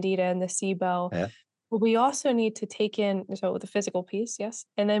the candida and the SIBO. But we also need to take in, so the physical piece, yes.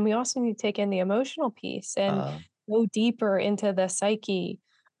 And then we also need to take in the emotional piece and go deeper into the psyche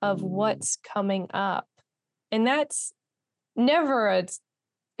of what's coming up. And that's never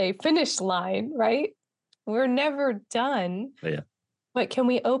a finish line, right? We're never done. But can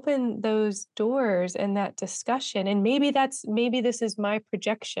we open those doors and that discussion? And maybe this is my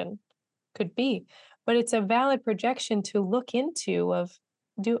projection, could be, but it's a valid projection to look into of,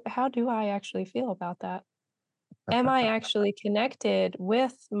 how do I actually feel about that? Am I actually connected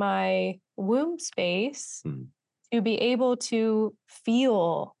with my womb space to be able to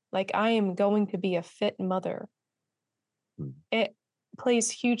feel like I am going to be a fit mother? It plays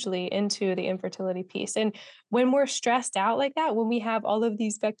hugely into the infertility piece. And when we're stressed out like that, when we have all of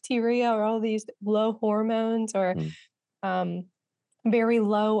these bacteria or all these low hormones or very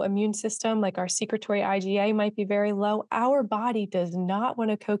low immune system, like our secretory IgA might be very low, our body does not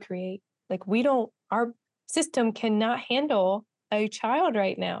want to co-create. Like our system cannot handle a child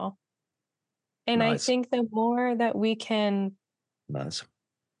right now. And I think the more that we can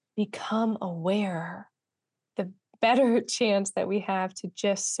become aware, the better chance that we have to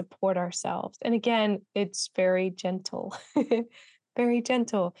just support ourselves. And again, it's very gentle, very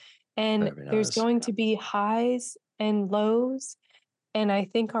gentle. And there's going to be highs and lows. And I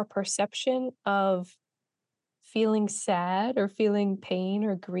think our perception of feeling sad or feeling pain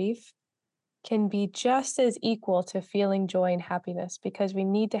or grief can be just as equal to feeling joy and happiness, because we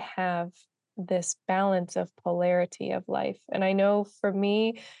need to have this balance of polarity of life. And I know for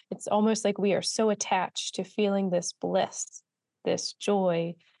me, it's almost like we are so attached to feeling this bliss, this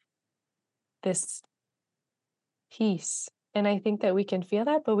joy, this peace. And I think that we can feel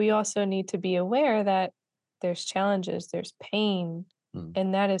that, but we also need to be aware that there's challenges, there's pain,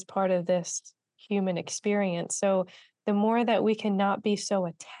 and that is part of this human experience. So the more that we can not be so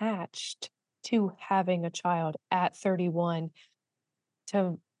attached to having a child at 31,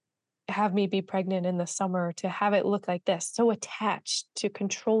 to have me be pregnant in the summer, to have it look like this, so attached to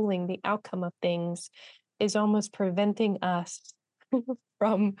controlling the outcome of things, is almost preventing us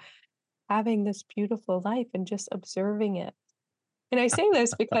from having this beautiful life and just observing it. And I say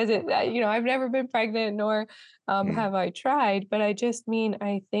this because I've never been pregnant, nor have I tried, but I just mean,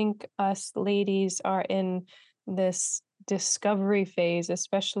 I think us ladies are in this discovery phase,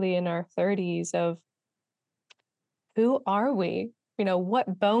 especially in our 30s, of who are we?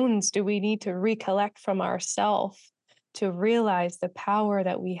 What bones do we need to recollect from ourselves to realize the power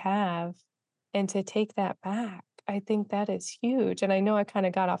that we have and to take that back? I think that is huge. And I know I kind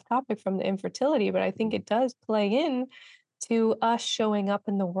of got off topic from the infertility, but I think it does play in to us showing up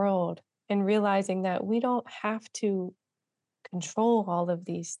in the world and realizing that we don't have to control all of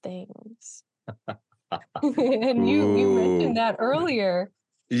these things. And you mentioned that earlier.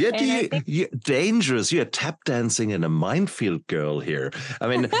 Yeah, you're dangerous. You're tap dancing in a minefield, girl, here. I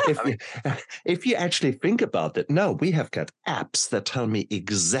mean, if you actually think about it, no, we have got apps that tell me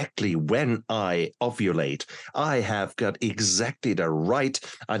exactly when I ovulate. I have got exactly the right,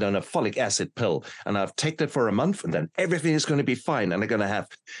 folic acid pill, and I've taken it for a month, and then everything is going to be fine, and I'm going to have,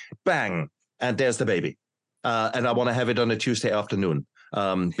 bang, and there's the baby. And I want to have it on a Tuesday afternoon.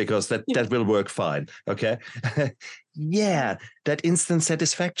 Because that will work fine. Okay. Yeah, that instant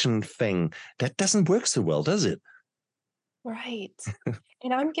satisfaction thing, that doesn't work so well, does it? Right.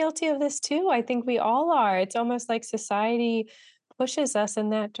 And I'm guilty of this too. I think we all are. It's almost like society pushes us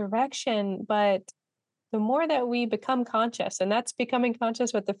in that direction. But the more that we become conscious, and that's becoming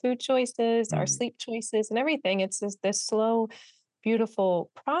conscious with the food choices, our Mm, sleep choices, and everything, it's just this slow,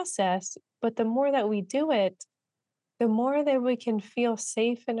 beautiful process. But the more that we do it, the more that we can feel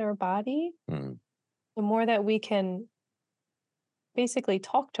safe in our body, mm, the more that we can basically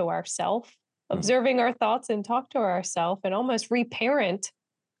talk to ourself, mm. observing our thoughts and talk to ourself and almost reparent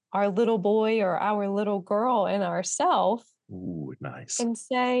our little boy or our little girl in ourself Ooh, nice. and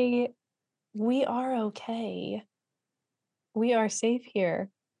say, we are okay. We are safe here.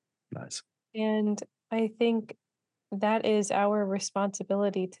 Nice. And I think that is our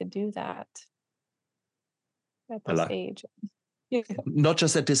responsibility to do that at I this like. age. Yeah. Not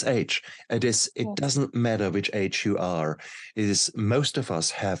just at this age. It Yeah. doesn't matter which age you are. It is most of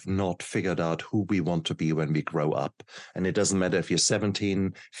us have not figured out who we want to be when we grow up. And it doesn't matter if you're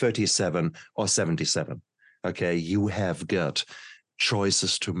 17, 37, or 77. Okay, you have got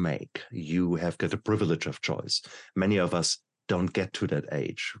choices to make. You have got a privilege of choice. Many of us don't get to that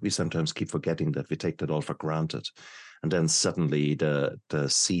age. We sometimes keep forgetting that, we take that all for granted. And then suddenly the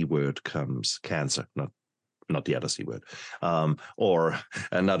C word comes, cancer, not the other C word, or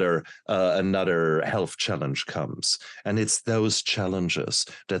another health challenge comes. And it's those challenges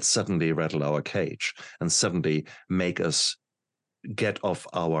that suddenly rattle our cage and suddenly make us get off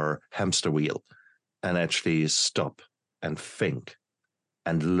our hamster wheel and actually stop and think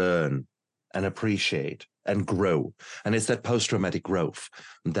and learn and appreciate and grow. And it's that post-traumatic growth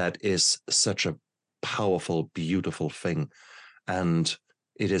that is such a powerful, beautiful thing. And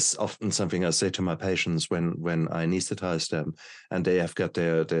it is often something I say to my patients when I anesthetize them and they have got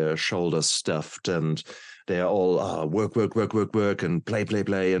their shoulders stuffed and they're all work, and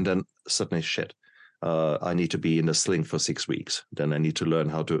play. And then suddenly, shit, I need to be in a sling for 6 weeks. Then I need to learn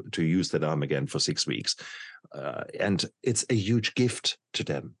how to use that arm again for 6 weeks. And it's a huge gift to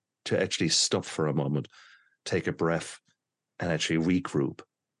them to actually stop for a moment, take a breath, and actually regroup.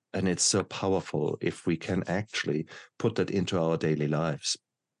 And it's so powerful if we can actually put that into our daily lives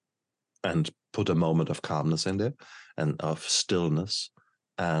and put a moment of calmness in there and of stillness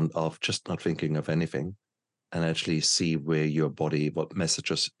and of just not thinking of anything and actually see where your body, what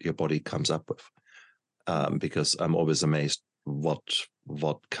messages your body comes up with. Because I'm always amazed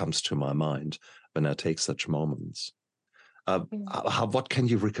what comes to my mind when I take such moments. Mm. What can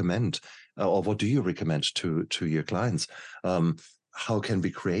you recommend, or what do you recommend to your clients? How can we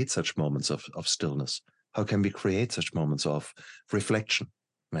create such moments of stillness? How can we create such moments of reflection?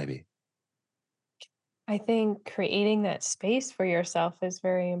 Maybe. I think creating that space for yourself is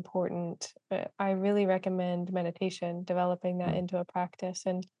very important. I really recommend meditation, developing that Mm, into a practice.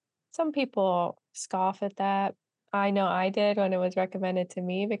 And some people scoff at that. I know I did when it was recommended to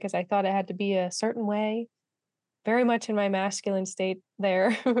me because I thought it had to be a certain way, very much in my masculine state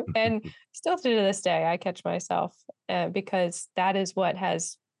there. And still to this day, I catch myself because that is what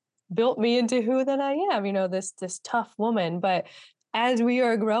has built me into who that I am, this tough woman. But as we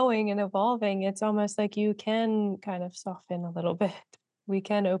are growing and evolving, it's almost like you can kind of soften a little bit. We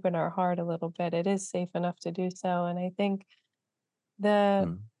can open our heart a little bit. It is safe enough to do so. And I think the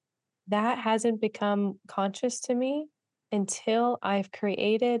mm, that hasn't become conscious to me until I've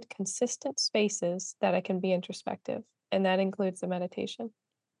created consistent spaces that I can be introspective. And that includes the meditation.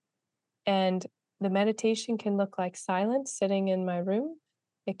 And the meditation can look like silence sitting in my room.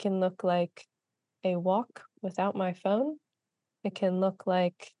 It can look like a walk without my phone. It can look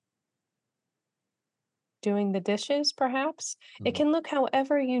like doing the dishes, perhaps. It mm, can look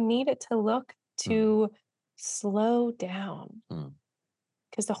however you need it to look mm, to slow down. mm.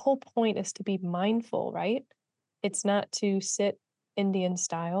 Because the whole point is to be mindful, right? It's not to sit Indian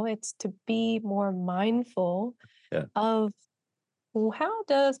style, it's to be more mindful Yeah, of, well, how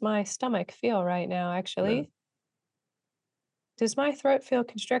does my stomach feel right now, yeah. actually? Does my throat feel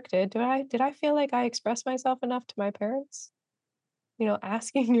constricted? Did I feel like I expressed myself enough to my parents?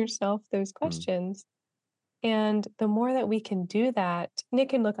 Asking yourself those Mm, questions. And the more that we can do that, and it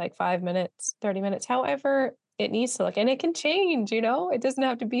can look like 5 minutes, 30 minutes, however it needs to look. And it can change, it doesn't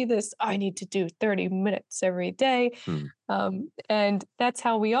have to be this, I need to do 30 minutes every day. mm, And that's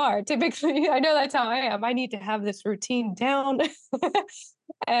how we are typically. I know that's how I am. I need to have this routine down.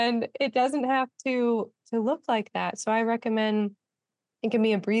 And it doesn't have to look like that. So I recommend it can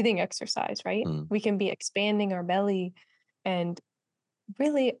be a breathing exercise, right? mm. We can be expanding our belly and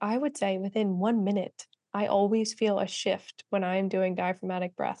really, I would say within 1 minute, I always feel a shift when I'm doing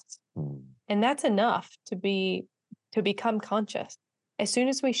diaphragmatic breaths. Mm. And that's enough to become conscious. As soon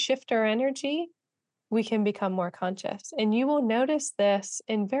as we shift our energy, we can become more conscious. And you will notice this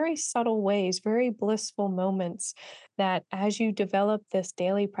in very subtle ways, very blissful moments, that as you develop this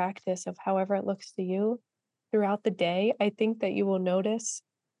daily practice of however it looks to you throughout the day, I think that you will notice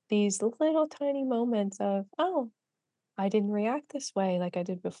these little tiny moments of, oh, I didn't react this way like I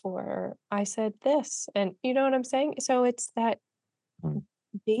did before, or I said this. And you know what I'm saying? So it's that Mm,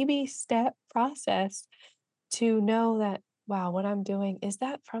 baby step process to know that, wow, what I'm doing, is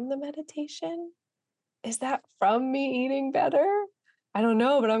that from the meditation? Is that from me eating better? I don't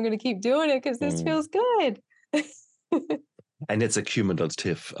know, but I'm going to keep doing it because this mm. feels good. And it's a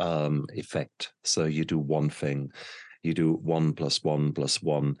cumulative effect. So you do one thing, you do 1 + 1 +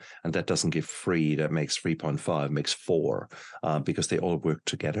 1, and that doesn't give 3, that makes 3.5, makes 4, because they all work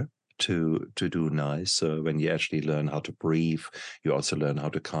together to do nice. So when you actually learn how to breathe, you also learn how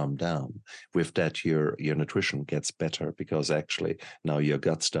to calm down. With that, your nutrition gets better because actually now your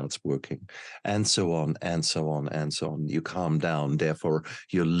gut starts working, and so on and so on and so on. You calm down, therefore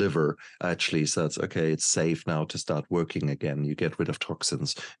your liver actually says, okay, it's safe now to start working again. You get rid of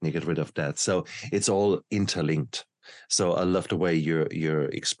toxins and you get rid of that. So it's all interlinked. So I love the way you're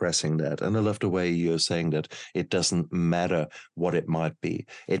expressing that, and I love the way you're saying that it doesn't matter what it might be.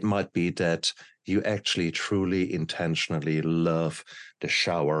 It might be that you actually truly intentionally love the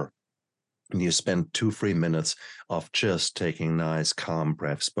shower, and you spend 2-3 minutes of just taking nice calm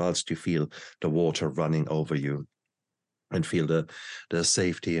breaths whilst you feel the water running over you, and feel the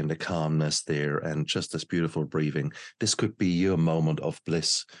safety and the calmness there, and just this beautiful breathing. This could be your moment of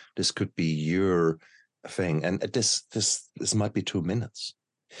bliss. This could be your thing, and this might be 2 minutes.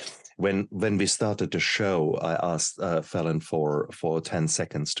 When we started the show, I asked Falyn for 10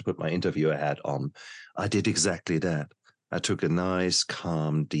 seconds to put my interviewer hat on. I did exactly that. I took a nice,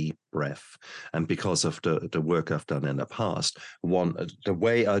 calm, deep breath. And because of the work I've done in the past, the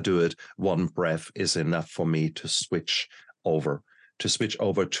way I do it, one breath is enough for me to switch over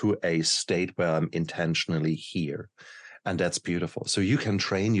to a state where I'm intentionally here. And that's beautiful. So you can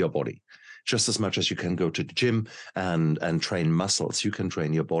train your body just as much as you can go to the gym and train muscles. You can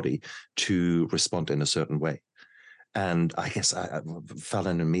train your body to respond in a certain way. And I guess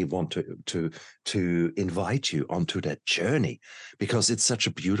Falyn and me want to invite you onto that journey, because it's such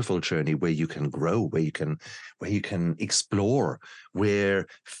a beautiful journey where you can grow, where you can explore, where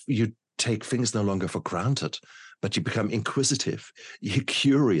you take things no longer for granted, but you become inquisitive, you're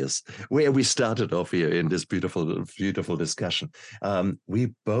curious. Where we started off here in this beautiful, beautiful discussion,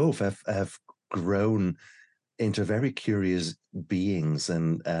 we both have grown into very curious beings,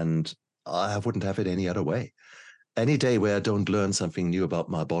 and I wouldn't have it any other way. Any day where I don't learn something new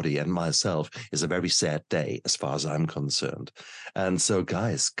about my body and myself is a very sad day, as far as I'm concerned. And so,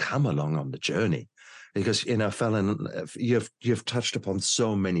 guys, come along on the journey, because Falyn, you've touched upon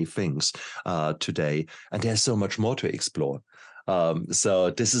so many things today, and there's so much more to explore. So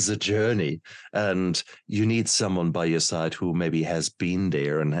this is a journey, and you need someone by your side who maybe has been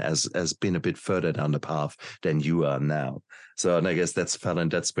there and has been a bit further down the path than you are now. So, and I guess that's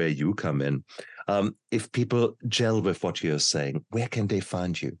Falyn, that's where you come in. If people gel with what you're saying, where can they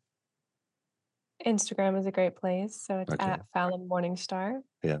find you? Instagram is a great place. So it's Okay. at Falyn Morningstar.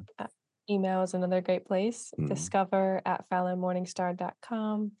 Yeah. Email is another great place. Mm. Discover at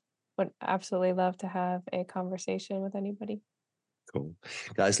FalynMorningstar.com. Would absolutely love to have a conversation with anybody. Cool.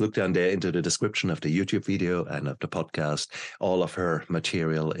 Guys, look down there into the description of the YouTube video and of the podcast. All of her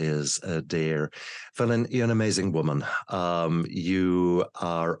material is there. Falyn, you're an amazing woman. You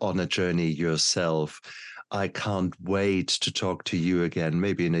are on a journey yourself. I can't wait to talk to you again,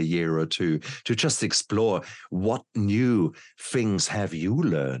 maybe in a year or two, to just explore what new things have you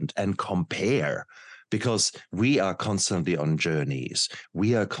learned and compare. Because we are constantly on journeys.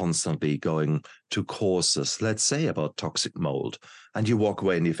 We are constantly going to courses, let's say about toxic mold, and you walk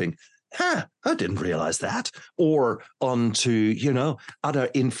away and you think, I didn't realize that. Or onto, other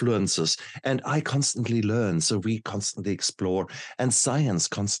influences. And I constantly learn. So we constantly explore, and science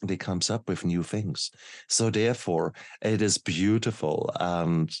constantly comes up with new things. So therefore, it is beautiful.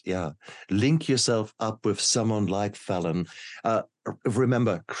 And link yourself up with someone like Falyn.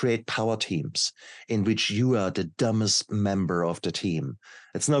 Remember, create power teams in which you are the dumbest member of the team.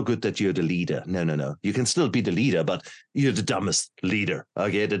 It's no good that you're the leader. No. You can still be the leader, but you're the dumbest leader,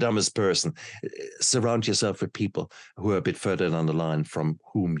 okay? The dumbest person. Surround yourself with people who are a bit further down the line from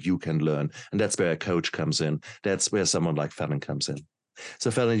whom you can learn. And that's where a coach comes in. That's where someone like Falyn comes in.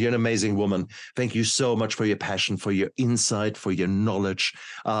 So, Falyn, you're an amazing woman. Thank you so much for your passion, for your insight, for your knowledge.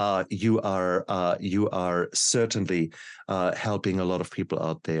 You are certainly helping a lot of people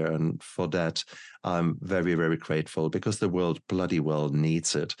out there, and for that, I'm very, very grateful, because the world bloody well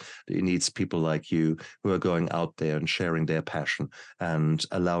needs it. It needs people like you who are going out there and sharing their passion and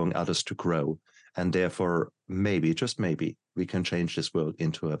allowing others to grow. And therefore, maybe, just maybe, we can change this world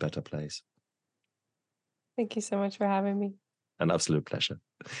into a better place. Thank you so much for having me. An absolute pleasure.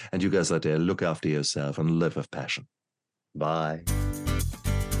 And you guys out there, look after yourself and live with passion. Bye.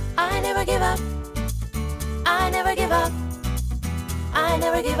 I never give up. I never give up. I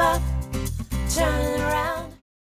never give up. Turn around.